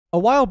A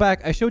while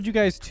back, I showed you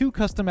guys 2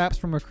 custom maps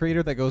from a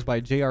creator that goes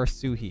by JR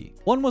Suhi.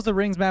 One was a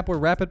rings map where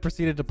Rapid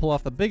proceeded to pull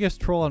off the biggest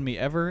troll on me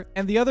ever,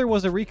 and the other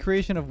was a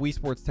recreation of Wii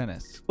Sports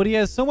Tennis. But he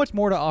has so much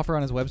more to offer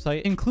on his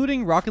website,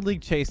 including Rocket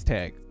League Chase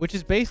Tag, which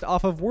is based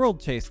off of World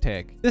Chase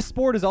Tag. This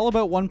sport is all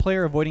about one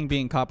player avoiding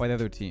being caught by the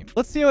other team.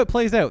 Let's see how it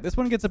plays out. This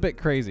one gets a bit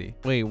crazy.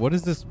 Wait, what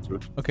is this?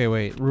 Okay,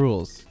 wait,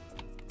 rules.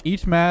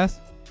 Each match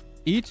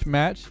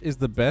is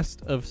the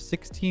best of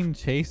 16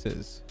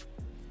 chases.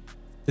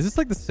 Is this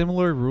like the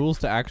similar rules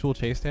to actual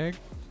chase tag?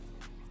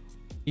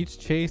 Each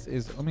chase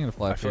is... I'm gonna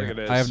flash here. Like it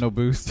is. I have no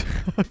boost.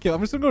 Okay,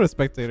 I'm just gonna go to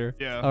spectator.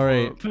 Yeah. All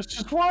right. This is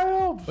just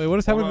wild. Wait, what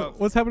is happening?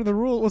 What's happening to the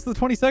rule? What's the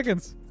 20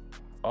 seconds?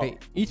 Oh,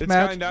 Each It's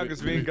match... going down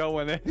because we ain't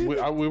going in.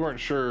 we weren't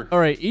sure. All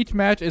right, each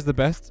match is the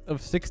best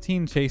of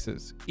 16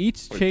 chases.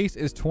 Each chase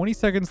is 20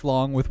 seconds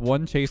long with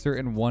 1 chaser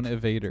and 1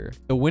 evader.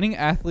 The winning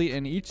athlete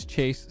in each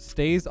chase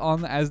stays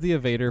on as the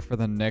evader for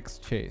the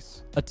next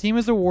chase. A team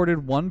is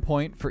awarded 1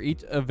 point for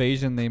each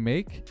evasion they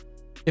make.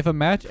 If a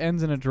match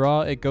ends in a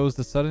draw, it goes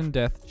to sudden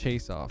death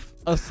chase-off.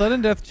 A sudden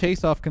death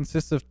chase-off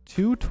consists of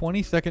 2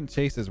 20-second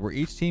chases where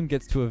each team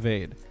gets to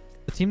evade.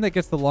 The team that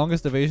gets the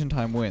longest evasion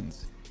time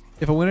wins.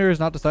 If a winner is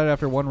not decided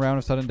after 1 round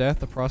of sudden death,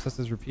 the process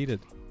is repeated.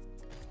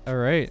 All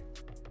right.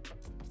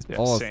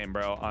 Yeah, same,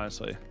 bro,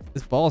 honestly.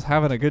 This ball's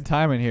having a good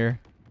time in here.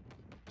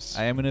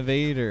 I am an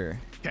evader.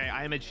 Okay,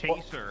 I am a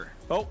chaser.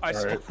 Oh, I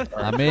spawned.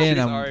 I'm in.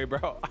 Sorry,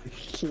 bro.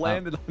 I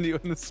landed on you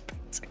in the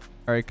space.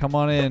 All right, come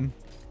on in.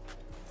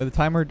 The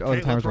timer. Oh,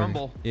 the timer's running.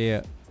 Rumble.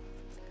 Yeah.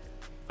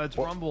 Let's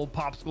rumble,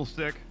 popsicle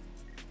stick.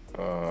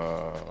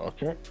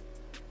 Okay.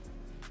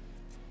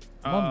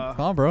 Come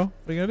on, bro. What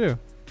are you gonna do?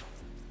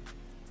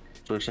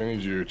 First, I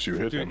need you to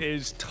hit Dude, him. it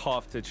is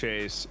tough to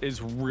chase.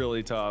 It's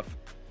really tough.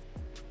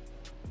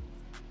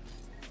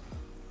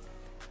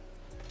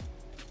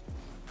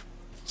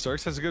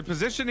 Starks has a good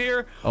position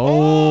here.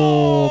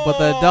 Oh, but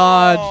the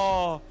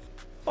dodge.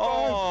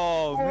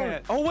 Oh,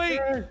 man. Oh, wait.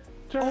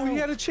 Oh, he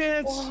had a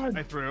chance.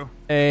 I threw.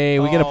 Hey,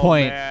 we get a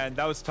point. Man,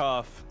 that was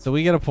tough. So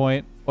we get a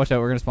point. Watch out,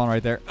 we're gonna spawn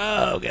right there.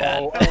 Oh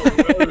god.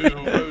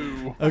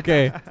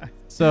 Okay.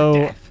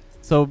 So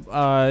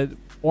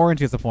orange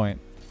gets a point.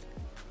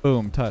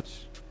 Boom,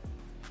 touch.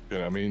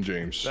 Yeah, me and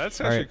James.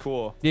 That's actually right.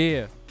 cool.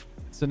 Yeah.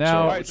 So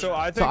now, All right, so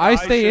I think I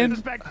stay in.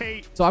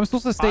 Spectate. So I'm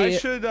supposed to stay.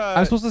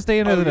 I'm supposed to stay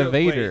in as an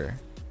evader.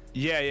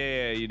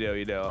 Yeah, you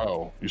do.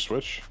 Oh, you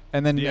switch?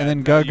 And then Yeah, and then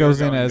no, Gug you're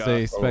goes in going as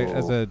Gug.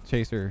 as a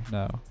chaser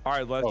now. All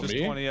right, let's Oh, just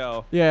me?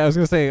 20-0. Yeah, I was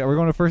gonna say, are we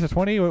going to first at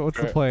 20? What's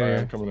the play? Alright,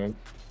 here? coming in.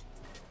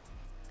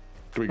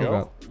 Do we Oh, go?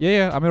 God.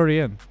 Yeah, I'm already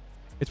in.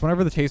 It's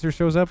whenever the chaser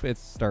shows up, it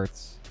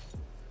starts.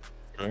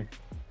 Okay.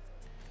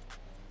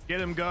 Get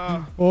him,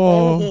 go.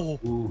 Oh,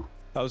 Ooh.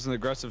 That was an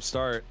aggressive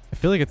start. I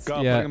feel like it's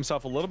Gug yeah. putting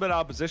himself a little bit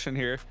out of position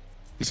here.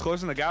 He's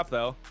closing the gap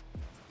though.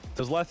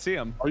 Does Leth see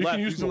him? Oh, you Leth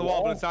can use using the the wall,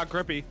 wall? but it's not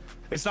grippy.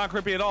 It's not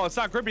grippy at all. It's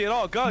not grippy at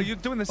all. Gug, you're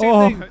doing the same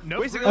Oh. thing. Nope.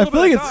 Wasting a I little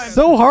feel like bit of it's time.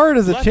 so hard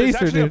as a Leth is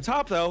chaser, actually up dude.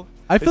 top though.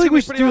 I feel like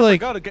we should do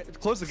like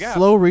close the gap.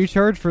 slow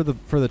recharge for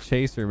the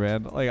chaser,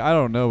 man. Like I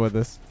don't know about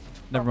this.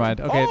 Never mind.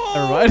 Okay,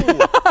 Oh! never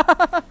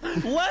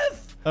mind.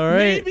 Leth. All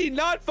right. Maybe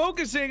not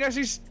focusing as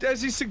he's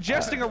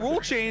suggesting a rule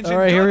change. All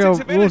right, here we go.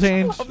 Takes Rule advantage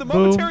change. of the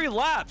Boom. momentary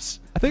lapse.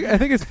 I think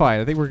it's fine.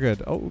 I think we're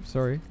good. Oh, oops,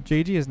 sorry.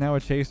 JG is now a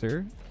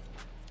chaser.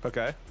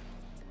 Okay.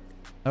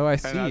 Oh, I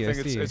see. And I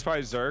think see. it's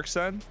probably Zerx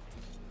then.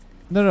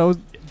 No,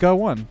 Go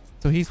one.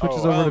 So he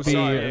switches over to be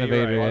sorry, an yeah,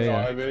 evader. you're right. Yeah,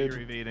 I yeah. evade.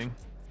 You're evading.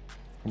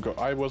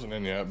 I wasn't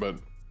in yet, but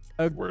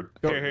word.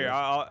 Here.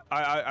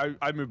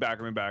 I move back.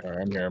 All right,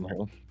 I'm here.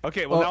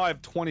 Okay. Well, Well, now I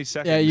have 20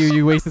 seconds. Yeah,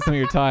 you wasted some of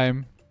your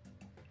time.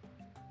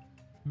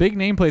 Big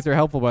nameplates are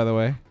helpful, by the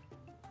way.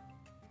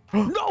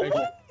 No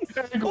way!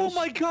 Oh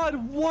my God!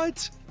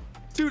 What?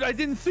 Dude, I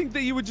didn't think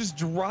that you would just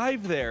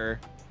drive there.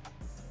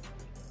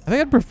 I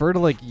think I'd prefer to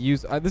like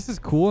use. This is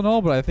cool and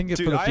all, but I think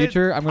Dude, for the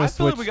future, I'm gonna I switch.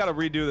 feel like we gotta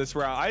redo this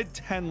round. I had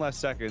 10 less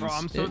seconds. Bro,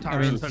 I'm so I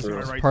tired mean, of touching my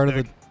it's right part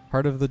stick.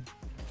 of the.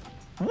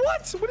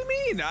 What? What do you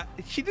mean?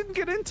 He didn't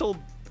get in till.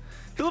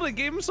 He literally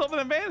gave himself an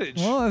advantage.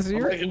 Well, that's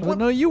your. Wait, Well, what?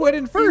 no, you went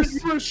in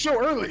first. You were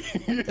so early.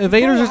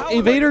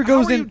 Evader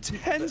goes in.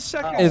 10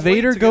 seconds. Evader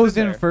late to goes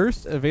get in there?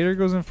 first. Evader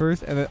goes in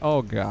first, and then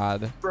oh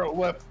god, Bro,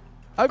 left.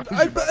 I'm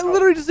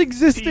literally just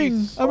existing.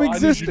 Peace. I'm Oh, I need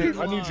you existing.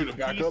 to- I need you to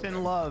back Peace up.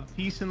 and love.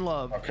 Peace and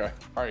love. Okay.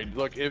 All right.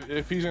 Look,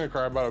 if he's gonna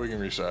cry about it, we can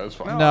reset. It's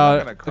fine. No, I'm No,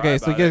 not gonna cry okay,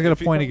 so you about guys it. get a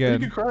If you- point you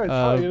again. can cry, it's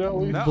fine, you know,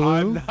 we- No, Blue.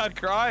 I'm not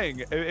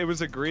crying. It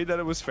was agreed that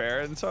it was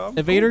fair, and so I'm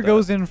Evader cool with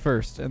goes in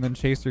first, and then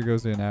Chaser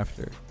goes in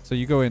after. So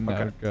you go in now.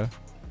 Okay. Go.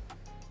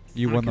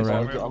 You won the Okay,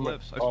 round. sorry. I'm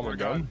Lips, I oh swear my to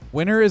god. God.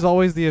 Winner is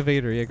always the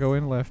Evader. Yeah, go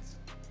in left.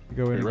 You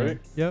go in. You again. ready?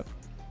 Yep.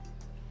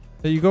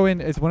 So you go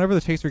in. It's whenever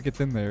the Chaser gets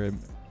in there.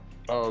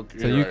 Oh,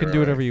 So you can do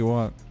whatever you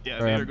want. Yeah,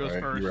 Right. Vader goes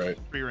Right, first. you're right.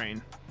 Free reign.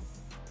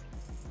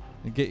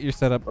 And get your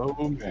setup.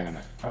 Oh man.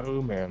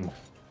 Oh man.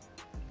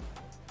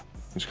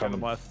 He's Coming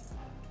coming. left.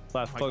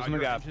 Left, My closing God, the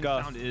your gap. engine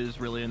Go. sound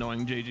is really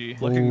annoying, JG.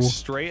 Looking Ooh.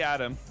 straight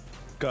at him.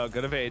 Go.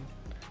 Good evade.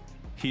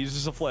 He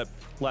uses a flip.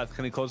 Left.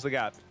 Can he close the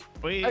gap?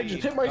 Wait. I just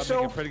hit That'd make a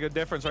myself. pretty good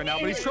difference right now,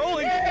 but he's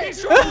trolling.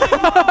 He's trolling.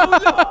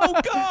 Oh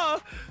no,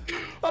 God.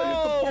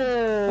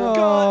 Oh,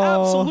 God.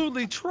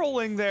 literally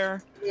trolling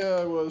there. Yeah,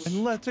 I was.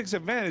 And Leth takes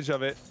advantage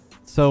of it.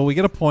 So we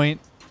get a point.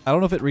 I don't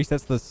know if it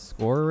resets the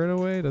score right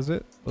away, does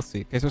it? Let's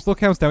see. Okay, so it still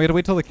counts down. We have to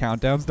wait till the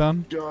countdown's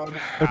done. God.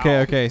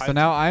 Okay. So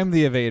now I'm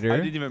the evader. I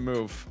didn't even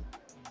move.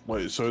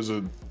 Wait, so is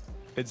it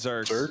It's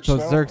Zerx. Zerx So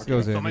now? Zerx Okay.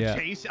 goes So in, yeah.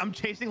 I'm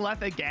chasing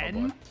Leth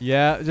again.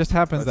 Yeah, it just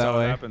happens That's that how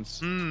it way. happens.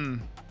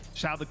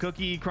 That's how the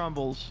cookie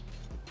crumbles.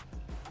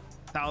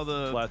 That's how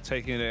the Leth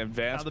taking an how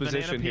advanced the banana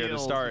position here to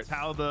peels. start. It's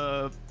how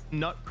the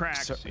nut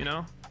cracks. So- You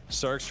know.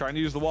 Zerx trying to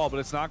use the wall, but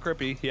it's not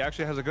grippy. He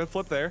actually has a good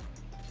flip there.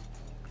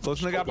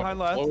 Closing the gap behind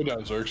Leth. Slow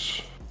down,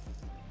 Zerx.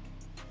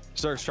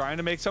 Zerx trying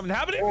to make something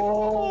happen.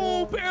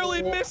 Oh,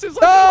 barely misses.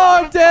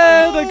 Oh, I'm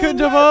dead. I couldn't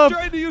jump Leth up.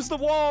 Trying to use the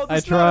wall. I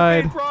This not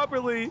tried. made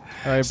properly. All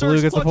right, Zerx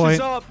Blue gets the clutches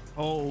point. up.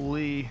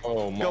 Holy.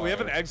 Oh my. Yo, we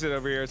have an exit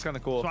over here. It's kind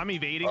of cool. So I'm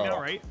evading now,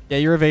 right? Yeah,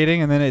 you're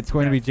evading, and then it's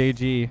going to be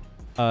JG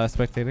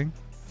spectating.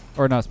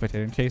 Or not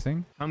spectating,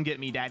 chasing. Come get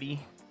me, daddy.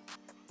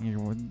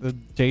 The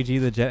JG,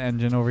 the jet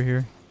engine over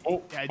here.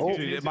 Oh, Yeah, oh,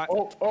 dude,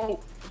 oh,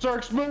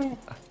 Zerx, move.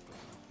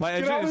 My Get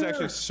engine out is of actually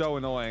here. so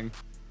annoying.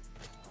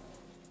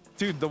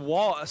 Dude, the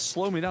wall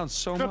slowed me down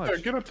so Get up there,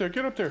 much. get up there,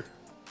 get up there.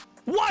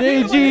 What?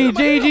 JG,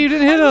 JG, you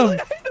didn't hit him.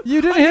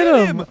 You didn't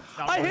hit him.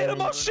 I hit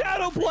him. I'll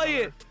shadow play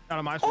it. Not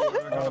on my screen,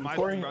 brother. Not on my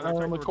screen, brother. Check the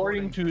According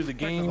recording. to the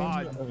game.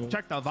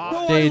 Check the VOD.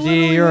 No, I JG,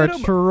 literally you're hit a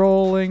him.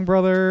 trolling,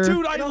 brother.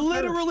 Dude, I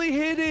literally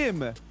hit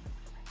him.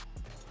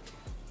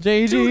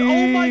 JG. Dude,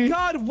 oh my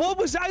god, what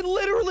was I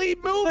literally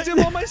moved him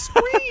on my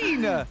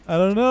screen? I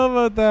don't know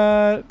about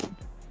that.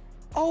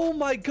 Oh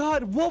my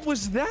god, what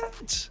was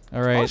that?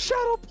 All right. I'll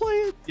shadow play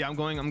it. Yeah, I'm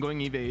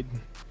going evade.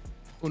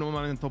 Uno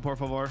momento, por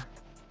favor.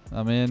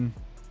 I'm in.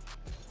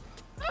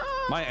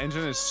 My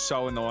engine is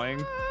so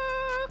annoying.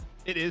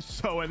 It is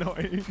so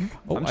annoying.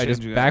 Oh, I'm I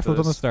just changing that to backflipped on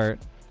the this. start.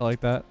 I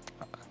like that.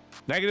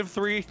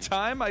 -3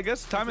 time, I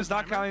guess. Time is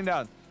not counting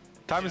down.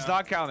 Time is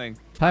not counting.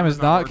 Time is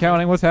not not working.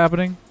 counting. What's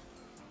happening?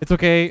 It's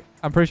okay.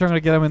 I'm pretty sure I'm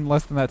going to get him in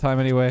less than that time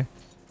anyway.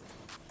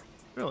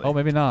 Really? Oh,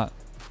 maybe not.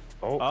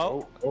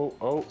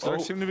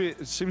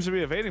 Zerx seems to be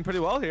evading pretty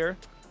well here.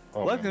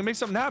 Oh, Leth man. gonna make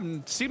something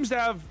happen. Seems to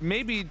have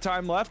maybe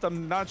time left.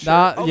 I'm not sure.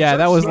 Nah, Oh, yeah,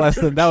 that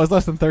Zerx- was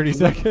less than 30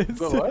 seconds.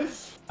 The what?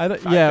 I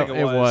don't, I yeah, think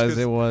it was. 'cause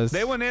It was.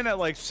 They went in at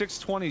like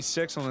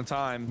 6:26 on the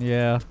time,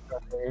 Yeah.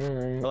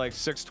 or like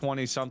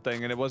 6:20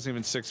 something, and it wasn't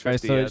even All 6:50 right,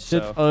 so yet. it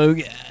should. So Oh,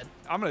 God.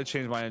 I'm gonna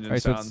change my engine All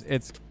right, so sound.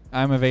 it's.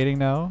 I'm evading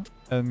now,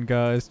 and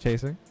is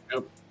chasing.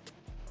 Yep.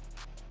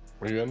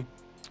 Are you in?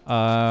 In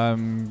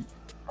I'm-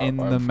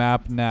 the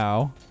map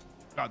now.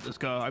 Got this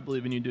guy. I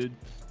believe in you, dude.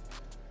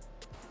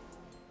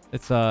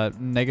 It's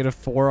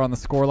 -4 on the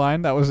score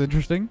line. That was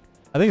interesting.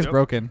 I think it's Yep.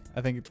 broken.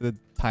 I think the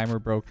timer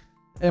broke.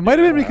 It might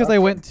have been because I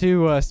went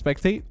to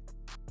spectate.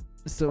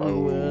 So I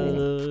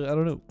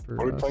don't know.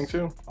 What are we playing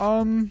to?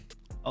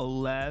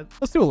 11.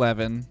 Let's do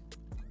 11.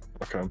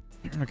 Okay.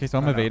 Okay, so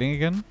I'm I know. evading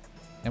again.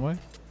 Am I?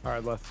 All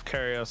right, Leth,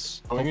 carry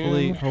us. Going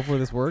Hopefully, in. hopefully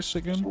this works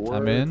again. Work.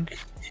 I'm in.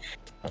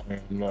 I'm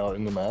now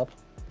in the map.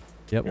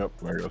 Yep. Yep,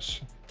 there it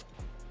goes.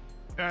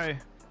 Okay.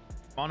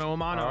 Mono a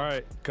mono. All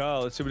right,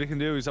 go. Let's see what he can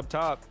do. He's up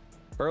top,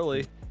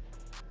 early.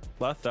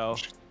 Leth though,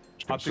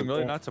 opting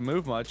really not to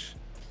move much.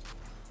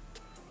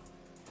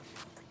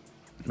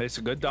 Makes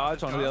a good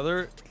dodge onto the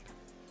other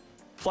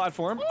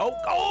platform.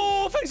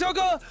 Oh, face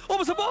Oga!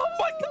 Almost a ball. Oh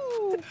my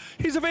god!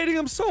 He's evading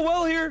him so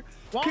well here.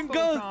 Can Wombo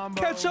go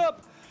combo. catch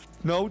up.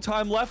 No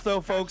time left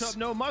though, folks. up,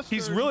 no mustard.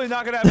 He's really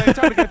not gonna have any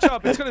time to catch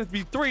up. It's gonna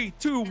be 3,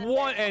 2,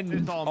 1, and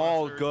It's all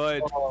all mustard.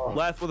 good.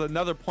 Leth with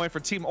another point for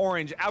Team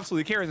Orange.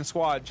 Absolutely carrying the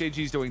squad.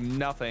 JG's doing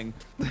nothing.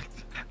 I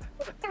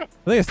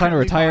think it's time to Friendly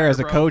retire fire, as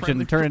a bro.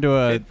 Turn Friendly into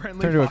a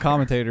friendly fire.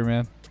 commentator,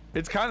 man.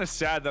 It's kind of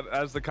sad that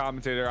as the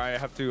commentator, I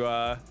have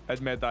to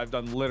admit that I've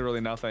done literally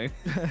nothing.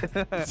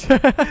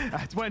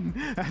 That's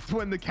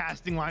when the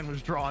casting line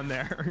was drawn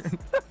there.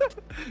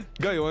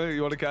 Go,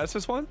 you want to cast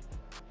this one?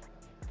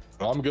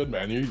 I'm good,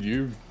 man.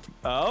 You.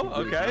 Oh,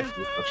 okay.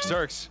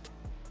 Zerx.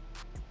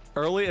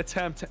 Early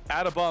attempt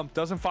at a bump.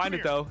 Doesn't find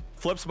it though.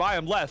 Flips by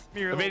him. Leth.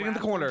 Here, Evading in the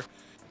little corner.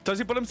 Does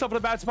he put himself in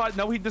a bad spot?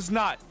 No, he does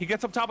not. He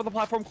gets up top of the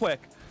platform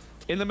quick.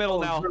 In the middle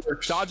now.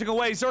 Zerx. Dodging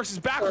away. Zerx is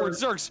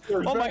backwards. Zerx.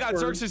 Zerx Oh my god,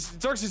 backwards.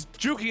 Zerx is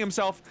juking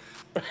himself.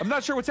 I'm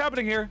not sure what's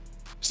happening here.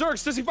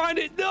 Zerx, does he find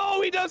it?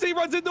 No, he doesn't. He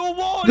runs into a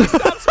wall and he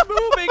stops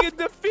moving in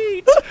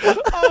defeat.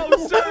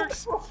 Oh,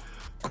 Zerx.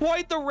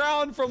 Quite the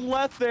round from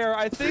Leth there.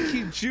 I think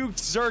he juked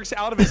Zerx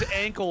out of his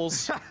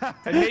ankles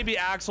and maybe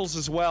axles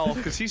as well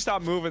because he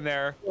stopped moving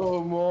there.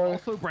 Oh my.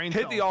 Also, brain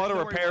Hit cells. the auto Don't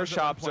worry repair about it at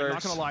shop, one point. I'm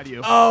not Zerx. gonna lie to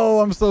you. Oh,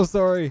 I'm so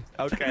sorry.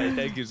 Okay,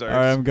 thank you, Zerx. All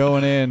right, I'm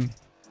going in.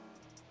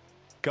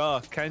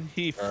 Can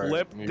he All right,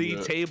 flip need the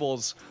to-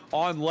 tables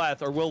on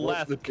Leth, or will Flip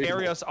Leth the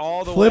carry tables. us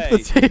all the Flip way?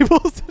 the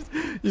tables.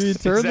 You mean Is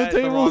turn the that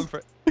wrong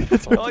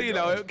tables? well, you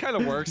know, it kind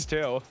of works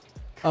too.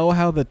 Oh,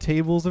 how the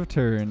tables have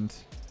turned.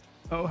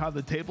 Oh, how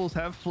the tables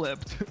have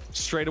flipped.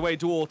 Straight away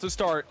duel to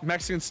start.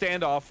 Mexican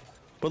standoff.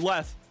 But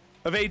Leth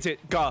evades it.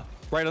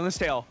 Right on his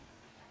tail.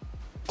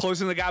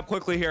 Closing the gap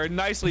quickly here.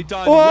 Nicely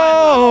done.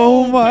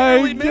 Oh, Leth, my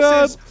barely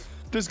God. misses.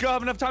 Does Guh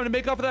have enough time to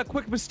make up for that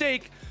quick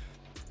mistake?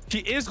 He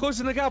is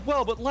closing the gap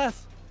well, but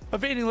Leth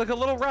Evading like a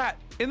little rat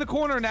in the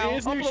corner now. Up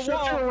Anthony, the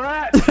shut wall. your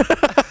rat.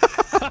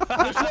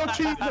 There's no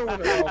cheese over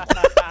there.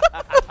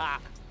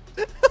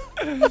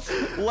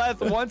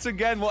 Leth, once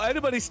again, will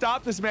anybody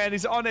stop this man?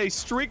 He's on a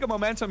streak of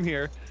momentum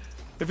here.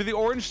 If you're the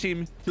orange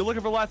team, you're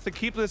looking for Leth to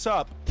keep this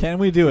up. Can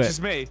we do it? Which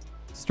is me.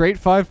 Straight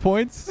 5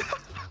 points?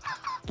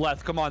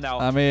 Leth, come on now.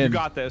 I'm in. You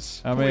got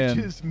this. I'm Which in.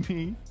 is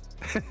me.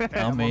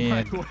 I'm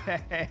in.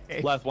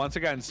 Leth, once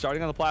again,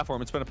 starting on the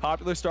platform. It's been a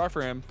popular start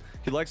for him.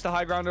 He likes the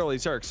high ground early.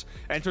 Zerks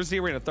enters the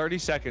arena, 30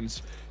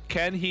 seconds.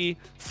 Can he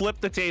flip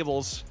the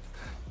tables?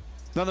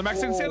 Another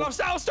Mexican standoff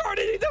style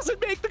started. He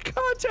doesn't make the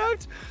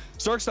contact.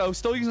 Zerks, though,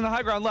 still using the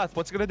high ground. Leth,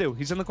 what's he going to do?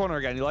 He's in the corner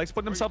again. He likes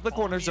putting himself in the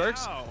corner.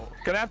 Zerks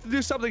going to have to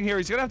do something here.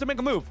 He's going to have to make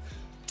a move.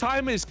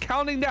 Time is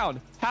counting down.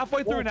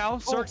 Halfway through now.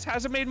 Zerks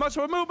hasn't made much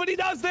of a move, but he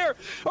does there.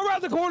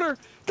 Around the corner.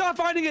 Not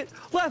finding it.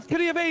 Leth, can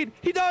he evade?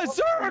 He does.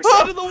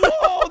 Zerks into the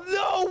wall.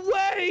 No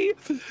way.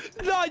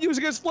 Not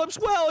using his flips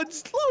well.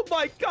 And oh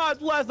my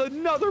God, Leth,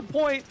 another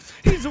point.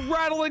 He's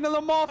rattling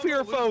them off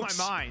here, folks.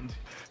 My mind.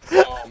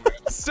 Oh, man.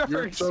 You're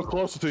Zerks. so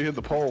close until you hit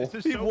the pole.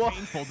 This is so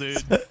painful,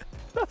 dude.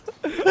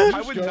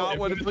 I would not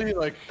want to be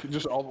like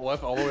just all the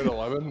left all the way to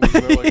 11. Is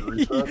there like a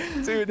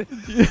reset? Dude,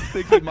 I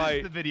think he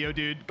might. The video,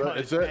 dude.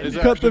 Is that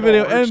Cut the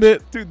video. End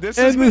it. Dude, this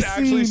End has been the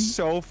actually scene.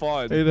 so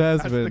fun. It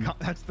has That's been.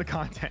 that's the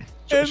content.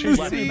 End She's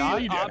the like, scene. "Nah,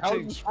 you did. How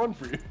Opting- is this fun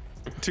for you?"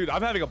 Dude,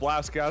 I'm having a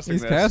blast casting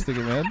He's this. casting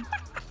it, man.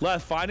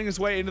 Leth finding his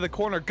way into the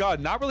corner.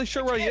 God, not really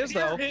sure where he is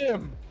though.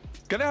 Him.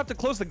 Gonna have to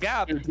close the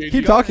gap.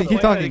 Keep talking. Keep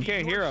He talking.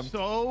 can't hear him.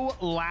 So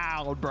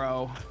loud,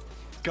 bro.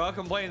 God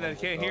complaining that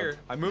he can't hear.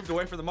 I moved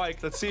away from the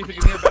mic. Let's see if he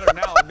can hear better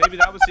now. And maybe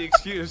that was the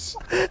excuse.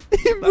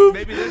 He moved.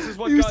 Maybe this is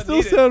what You God still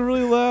needed. sound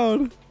really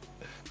loud.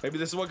 Maybe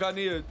this is what God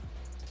needed.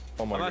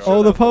 Oh my I'm not god. sure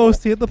Oh, the though.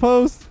 post. He hit the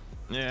post.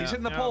 Yeah. He's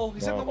hitting the pole.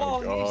 He's hitting the Oh my wall.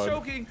 He's God.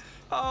 choking.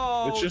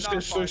 Oh, It's just not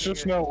there's finding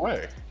just it. no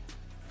way.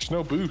 There's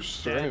no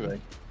boost or Dead.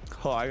 anything.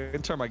 Oh, I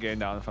can turn my gain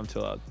down if I'm too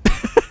loud.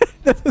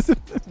 That doesn't.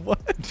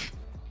 What?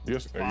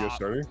 Yes, are you guys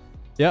starting?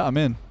 Yeah, I'm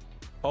in.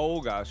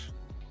 Oh gosh.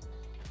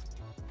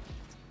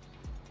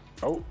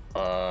 Oh,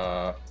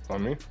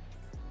 on me.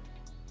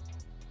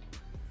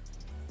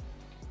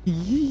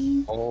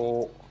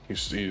 Oh, he's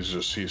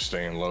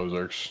staying low,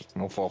 Zerks.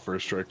 Don't fall for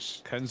his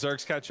tricks. Can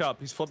Zerks catch up?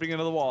 He's flipping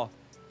into the wall.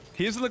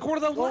 He is in the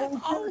corner of the left.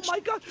 Oh my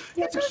God.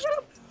 He's gonna get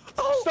him.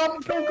 Oh,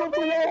 Stop! Don't go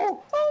for the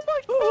wall! oh my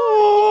God.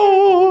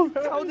 Oh.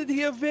 How did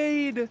he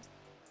evade?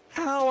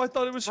 How? I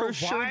thought it was for Bro,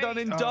 sure why? done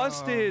and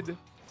dusted.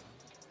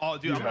 Oh,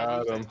 dude, You I'm gonna had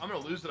lose him. it. I'm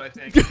gonna lose it, I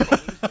think. I'm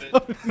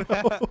gonna lose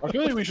it. I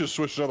feel like we should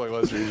switch it up like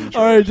let's JG.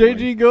 All right,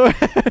 JG, go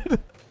ahead.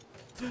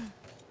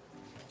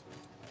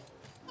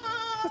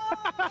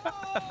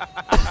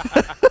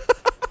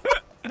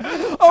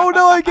 Oh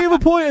no, I gave a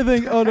point, I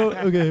think. Oh no,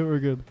 okay, we're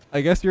good.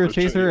 I guess you're a Let's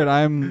check chaser it.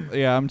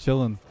 and I'm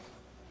chilling.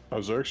 Oh,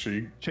 Zerks,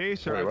 you.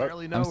 Chaser, Wait, I what?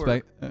 barely know I'm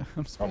her.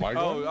 spec. Oh my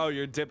god. Oh,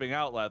 you're dipping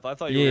out, Leth. I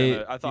thought you were Yeah,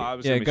 gonna, I thought I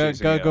was yeah, gonna be go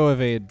chasing you. go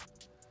evade.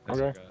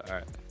 Okay. All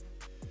right.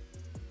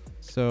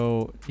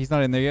 So he's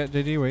not in there yet,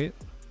 JG. Wait.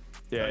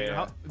 Yeah, You know yeah.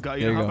 how, There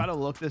you you know how go. bad a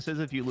look this is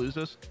if you lose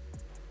this?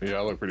 Yeah,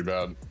 I look pretty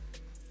bad.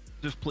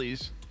 Just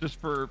please, just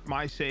for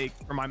my sake,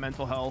 for my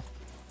mental health,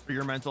 for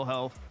your mental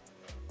health.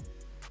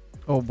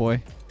 Oh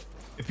boy.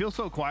 It feels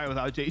so quiet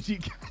without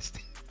JG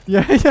casting.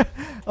 Yeah, yeah.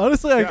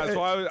 Honestly, Yeah, that's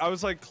why I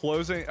was like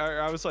closing.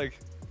 I was like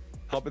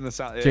helping the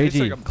sound. It's JG,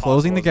 like impossible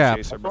closing the as a gap.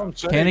 chaser, bro.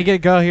 Can he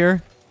get Guh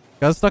here?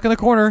 Guh's stuck in the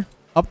corner,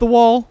 up the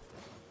wall,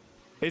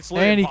 It's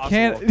and he literally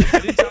can't.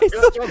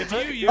 impossible. If you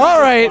use All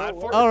the right,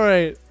 platform- all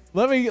right.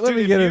 Let me Dude,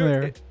 if get in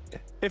you're- there.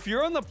 If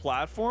you're on the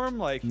platform,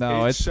 like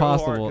No, it's it's so hard,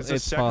 possible. 'cause the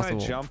It's second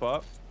possible. I jump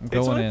up, I'm it's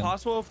going only in.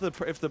 possible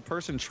if the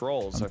person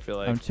trolls. I feel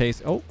like. I'm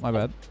chasing. Oh, my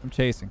bad. I'm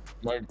chasing.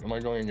 Am I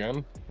going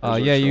again? Or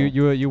is Yeah,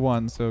 it you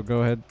won. So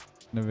go ahead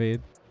and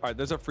evade. All right,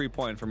 there's a free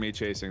point for me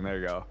chasing. There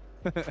you go.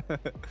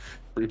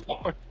 free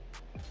point?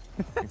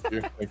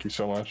 Thank you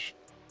so much.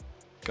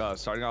 Go,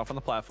 starting off on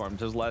the platform.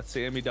 Just let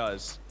see him. He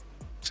does.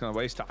 He's gonna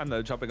waste time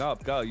though, jumping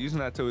up. Go, using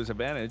that to his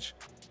advantage.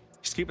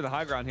 He's keeping the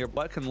high ground here.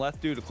 What can Leth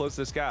do to close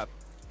this gap?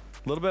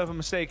 A little bit of a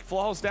mistake.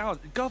 Falls down.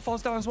 Go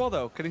falls down as well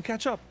though. Can he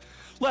catch up?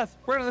 Leth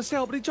right on the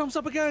tail, but he jumps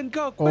up again.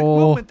 Go, quick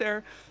movement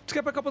there to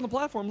get back up on the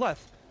platform.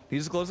 Leth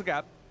needs to close the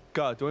gap.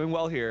 Go, doing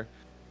well here.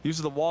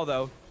 Uses the wall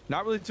though.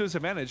 Not really to his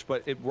advantage,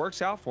 but it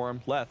works out for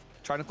him. Leth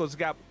trying to close the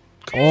gap.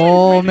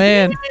 Oh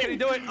man, Can he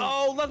do it?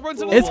 Oh, Leth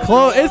runs into it's the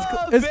close. wall.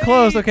 It's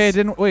close. Evades. Okay, it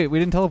didn't. Wait, we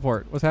didn't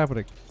teleport. What's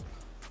happening?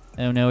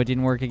 Oh no, it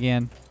didn't work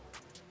again.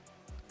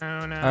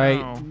 Oh no. All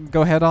right,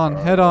 go head on.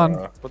 Head on.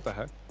 What the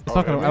heck? It's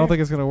not gonna, I don't think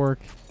it's gonna work.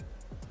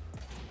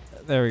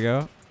 There we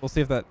go. We'll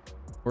see if that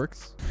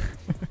works.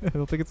 I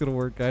don't think it's gonna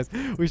work, guys.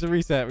 We should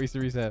reset. We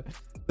should reset.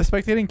 The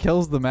spectating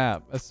kills the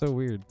map. That's so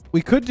weird.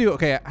 We could do,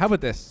 okay, how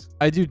about this?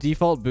 I do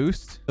default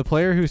boost. The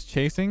player who's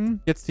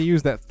chasing gets to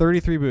use that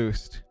 33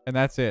 boost, and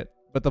that's it.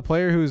 But the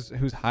player who's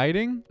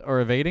hiding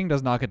or evading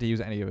does not get to use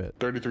any of it.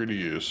 33 to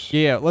use.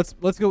 Yeah, let's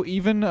go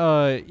even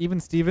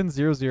Steven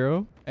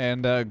 0-0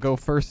 and go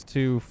first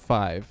to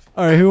 5.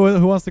 All right, who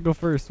wants to go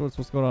first?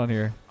 What's going on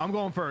here? I'm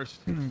going first.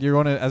 You're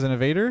going as an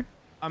evader?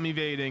 I'm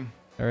evading.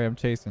 All right, I'm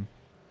chasing.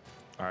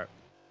 All right.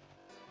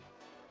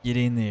 Get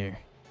in there.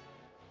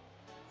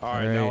 All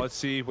right, now let's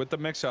see with the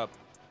mix-up.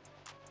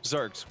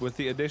 Zerx, with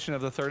the addition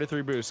of the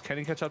 33 boost, can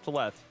he catch up to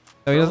Leth?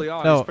 Oh, Early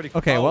on, no. he's pretty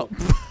Okay, well.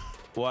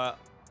 What?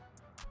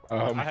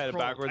 I had it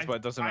backwards, but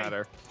it doesn't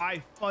matter.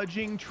 I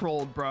fudging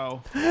trolled,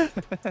 bro.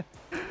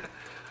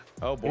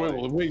 Oh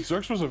boy. Wait,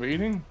 Zerx was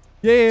evading?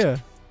 Yeah.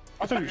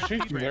 I thought he was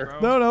chasing there.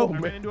 No. I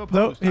ran into a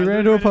No, post. he ran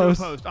into a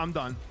post. I'm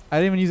done. I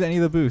didn't even use any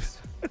of the boosts.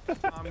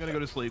 I'm gonna go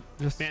to sleep.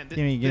 Just Man, give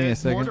me a the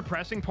second. more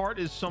depressing part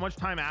is so much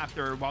time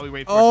after while we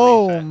wait for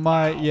Oh it to reset.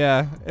 my, Wow.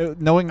 yeah.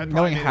 Knowing That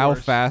probably made it how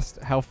worse.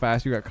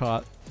 fast you got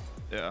caught.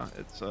 Yeah,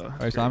 it's All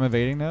right, so I'm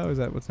evading now. Is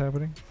that what's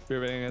happening?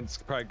 You're evading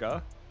against probably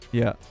Ga.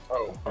 Yeah.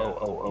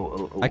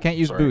 Oh. I can't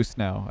use Sorry. boost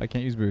now. I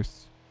can't use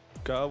boost.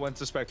 Ga went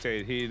to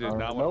spectate. He did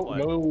not No.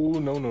 want to play.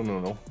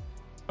 No.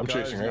 I'm Ga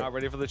chasing, is right? not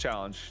ready for the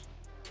challenge.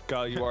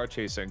 Ga, you are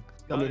chasing.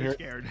 I'm in here.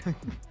 scared.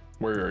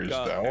 Where is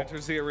Ga that?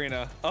 enters the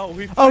arena. Oh,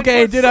 he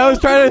Okay, dude, I was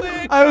trying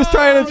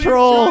to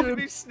troll. Trying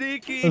to be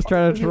sneaky. I was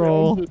trying to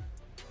troll.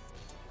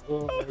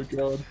 Oh my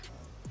god.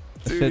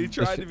 Dude, he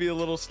tried to be a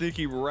little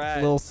sneaky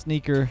rat. Little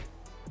sneaker.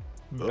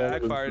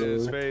 Backfired in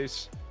his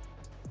face.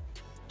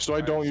 So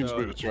I don't use so-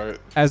 boots, right?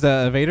 As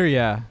a evader,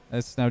 yeah.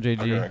 That's now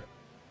JG. Okay.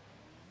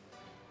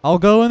 I'll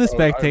go in the Oh, I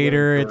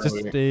spectator. went It's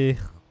just early.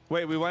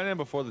 Wait, we went in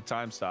before the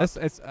time stopped.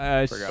 it's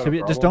Forgot. should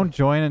be, just don't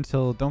join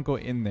until don't go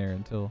in there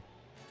until.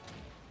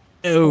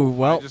 Oh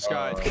well. I just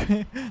got,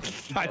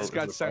 I just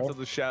got sent to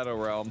the Shadow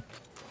Realm.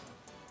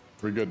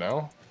 We good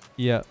now?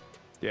 Yeah.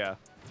 Yeah.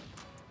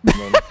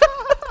 And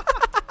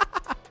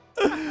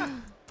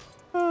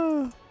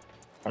then-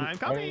 I'm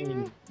coming.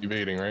 I'm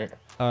evading, right?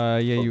 Yeah. Oh,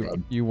 You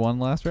God. you won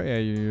last, right? Yeah.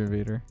 You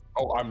evader.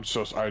 Oh, I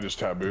just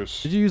tapped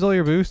boost. Did you use all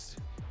your boosts?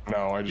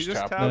 No, I He just just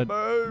tapped tapped it.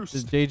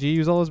 boost. Did JG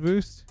use all his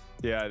boosts?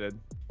 Yeah, I did.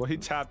 Well, he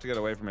tapped to get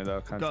away from me,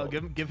 though. Go,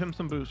 give him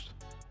some boost.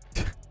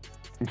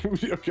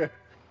 Okay.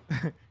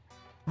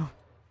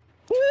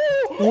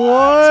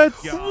 What?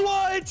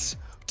 What?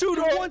 Dude,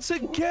 once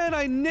again,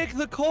 I nicked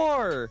the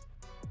car.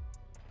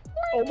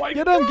 Oh my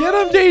Get him! Get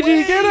him,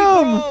 JG! Get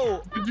him!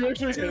 Bro. Did you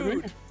actually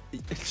hit me?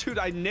 Dude,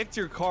 I nicked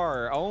your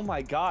car. Oh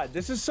my god,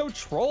 this is so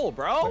troll,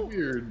 bro.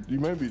 Weird. You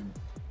might be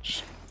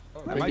just.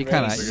 That You might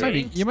kind be of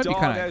saint you might be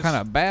dog kind as-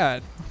 of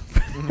bad.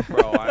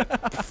 Bro,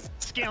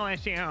 Skill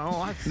issue.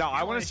 no,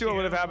 I want to see what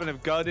would have happened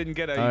if Gud didn't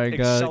get an All right, Gud.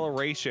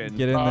 acceleration.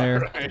 Get in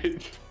there.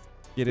 Alright.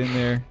 Get in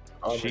there.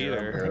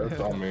 Cheater.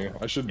 That's on me.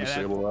 I should Yeah, that-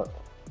 disable that.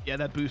 Yeah,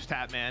 that boost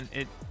tap, man.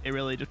 It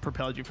really just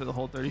propelled you for the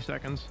whole 30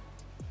 seconds.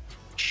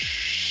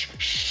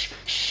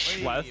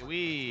 Leth?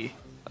 Wee.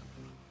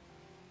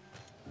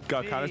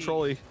 Gud, kind of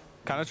trolly.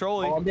 Kind of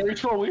trolly. Oh, I'm very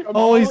trolly.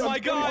 Oh, he's- Oh my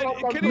god!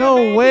 Can he No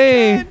evade? He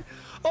way. can.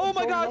 Oh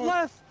my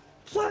god,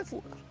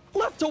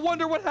 Left to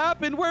wonder what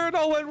happened, where it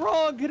all went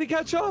wrong. Can he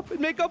catch up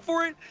and make up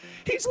for it?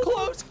 He's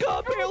close.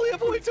 God barely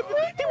avoids him.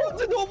 He runs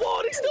into a wall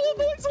and he still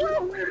avoids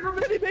him.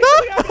 And he makes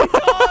it happen.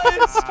 He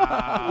does.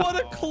 What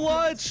a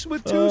clutch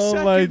with 2 seconds.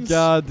 Oh my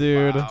god,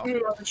 dude. Wow.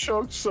 Dude, I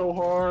choked so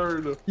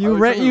hard. You I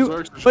re- was trying you to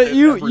search but shit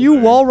you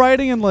everything. wall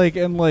riding and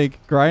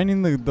like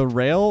grinding the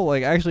rail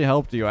like actually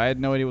helped you. I had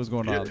no idea what was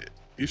going on. Yeah,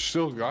 you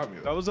still got me.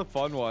 That was a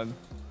fun one. All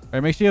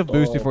right, make sure you have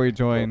boost Oh, before you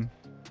join,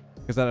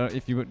 because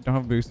if you don't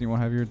have boost, you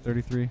won't have your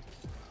 33.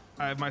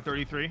 I have my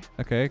 33.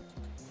 Okay,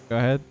 go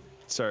ahead.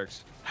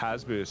 Zerx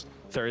has boost.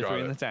 33 Got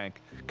in it. the tank.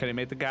 Can he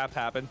make the gap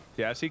happen?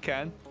 Yes, he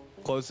can.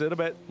 Close it a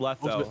bit. Left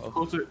Close though. it.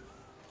 Close it.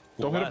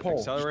 Don't hit a Left pole.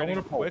 Just don't accelerating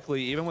hit a pole.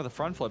 quickly, even with a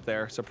front flip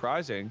there.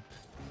 Surprising.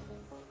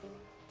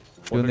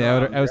 Doing the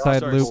Flipping around.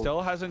 outside Zerx loop.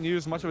 still hasn't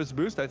used much of his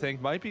boost, I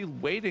think. Might be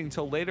waiting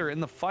till later in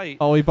the fight.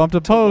 Oh, he bumped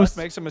a Till Leth post.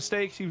 makes a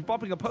mistake. He's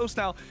bumping a post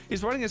now.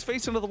 He's running his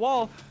face into the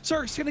wall.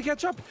 Zerx gonna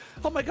catch up.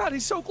 Oh my god,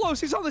 he's so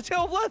close. He's on the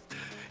tail of Leth.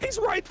 He's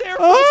right there.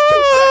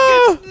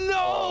 Ah! 2 seconds.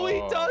 No, he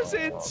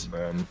doesn't. Oh,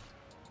 man.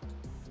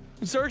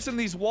 Zerx in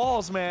these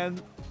walls,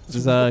 man. This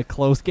is a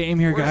close game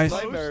here, Where's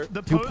guys. Lethamyr?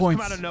 The 2 post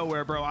points. come out of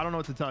nowhere, bro. I don't know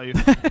what to tell you.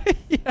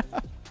 Yeah.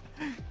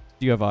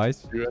 Do you have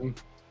eyes? You in?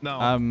 No.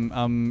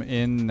 I'm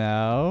in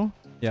now.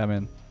 Yeah, I'm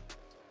in.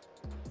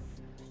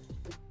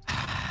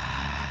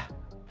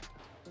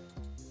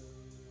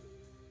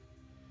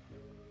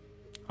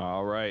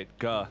 All right,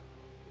 Guh.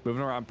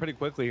 Moving around pretty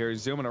quickly here.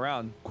 He's zooming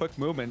around. Quick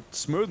movement,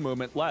 smooth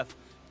movement, left.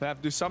 Gonna have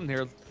to do something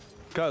here.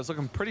 Guh's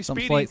looking pretty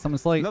Something speedy. slight. Something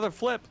slight. Another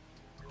flip.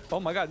 Oh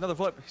my god, another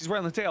flip. He's right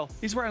on the tail.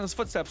 He's right on his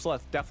footsteps,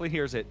 Leth. Definitely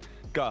hears it.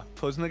 Guh,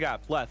 closing the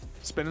gap. Leth,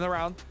 spinning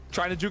around,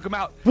 trying to juke him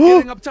out.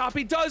 Getting up top,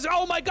 he does.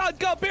 Oh my god,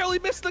 Guh barely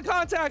missed the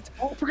contact.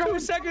 2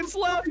 seconds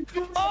left.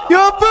 Oh, You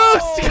have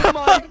boost! Oh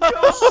my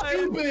god.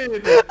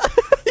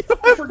 Stupid!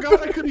 I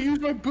forgot I could have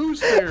used my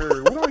boost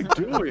there. What am I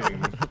doing?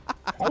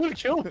 I would have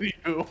killed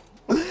you.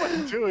 What am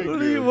I doing?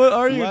 dude? What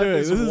are you Leth doing?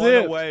 is This is one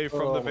it. away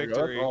from Oh the my God,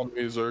 victory. that's on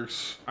me,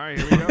 Zerx. All right,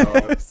 here we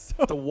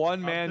go. The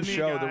one-man Up to me,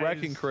 show, the guys.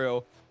 Wrecking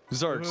Crew.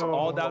 Zerx,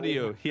 all down to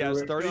you. He has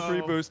Here we 33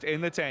 go. boost in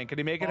the tank. Can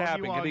he make it Augie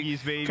happen? Can he,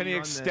 woggies, baby, can he run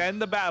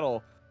extend the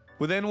battle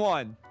within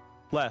 1?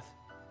 Leth.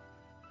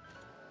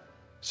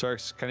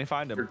 Zerx, can he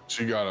find him?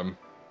 She got him.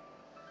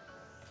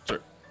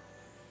 Sir.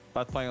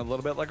 Leth playing a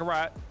little bit like a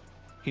rat.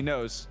 He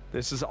knows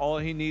this is all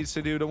he needs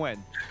to do to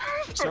win.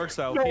 Zerks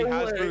though, No he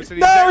has way. boost. And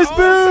No, his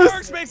boost!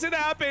 Zerks makes it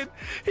happen.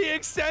 He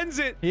extends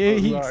it.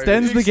 He nice.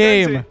 extends He the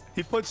extends game. it.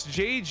 He puts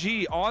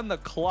JG on the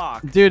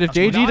clock. Dude, if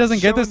JG Not doesn't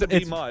get shown this, to be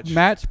it's much.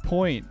 match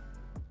point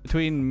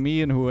between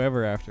me and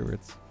whoever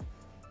afterwards.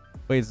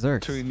 Wait,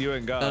 Zerks. Between you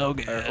and God. Oh,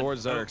 God. Or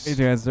Zerks.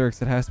 Yeah, it's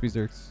Zerks. It has to be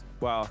Zerks.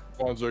 Wow.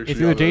 Come on, Zerks. It's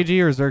you either got it. JG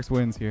or Zerks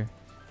wins here.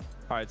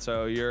 All right,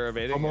 so you're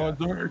evading. Come on,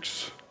 Yeah.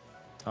 Zerks.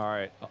 All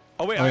right.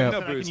 Oh wait, Oh, I yeah. have Then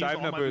no I can boost. use I have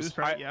all no my boost.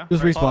 right? Yeah.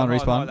 Just Right. respawn, Hold on,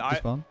 respawn, hold on.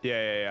 respawn.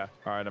 Yeah.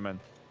 All right, I'm in.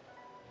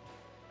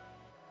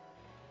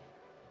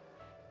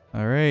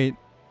 All right.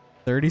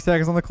 30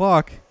 seconds on the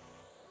clock.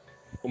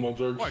 Come on,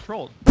 Zerks. Oh, I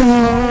trolled.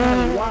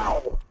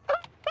 Wow.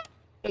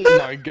 Oh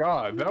my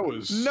God, that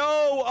was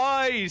No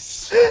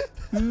ice.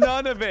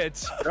 None of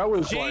it. that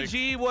was like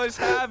GG was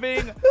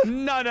having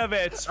none of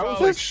it. that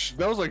was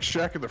folks. like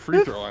Shaq at the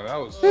free throw line. That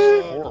was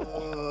horrible.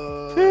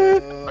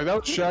 Like that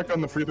was Shaq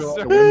on the free throw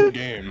line to win the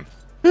game.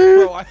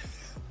 Bro,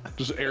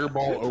 Just air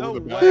ball over No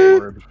the way.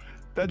 backboard.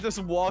 that just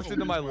walked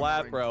into my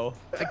lap, bro.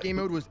 That game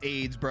mode was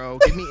AIDS, bro.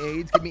 Give me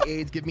AIDS, give me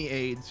AIDS, give me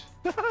AIDS.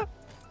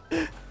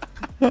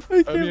 I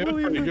can't I mean, that's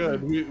believe pretty it.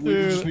 good. We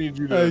Dude, just need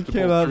you to I pull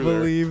cannot through there.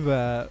 believe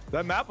that.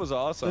 That map was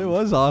awesome. It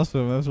was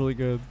awesome. That was really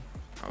good.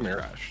 I'm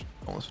trash.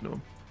 Don't listen to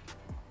him.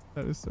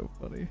 That is so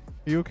funny.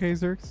 Are you okay,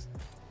 Zerks?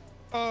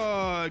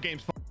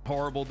 Game's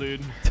horrible,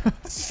 dude.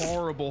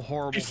 horrible,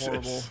 horrible,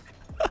 Jesus.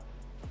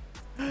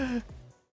 horrible.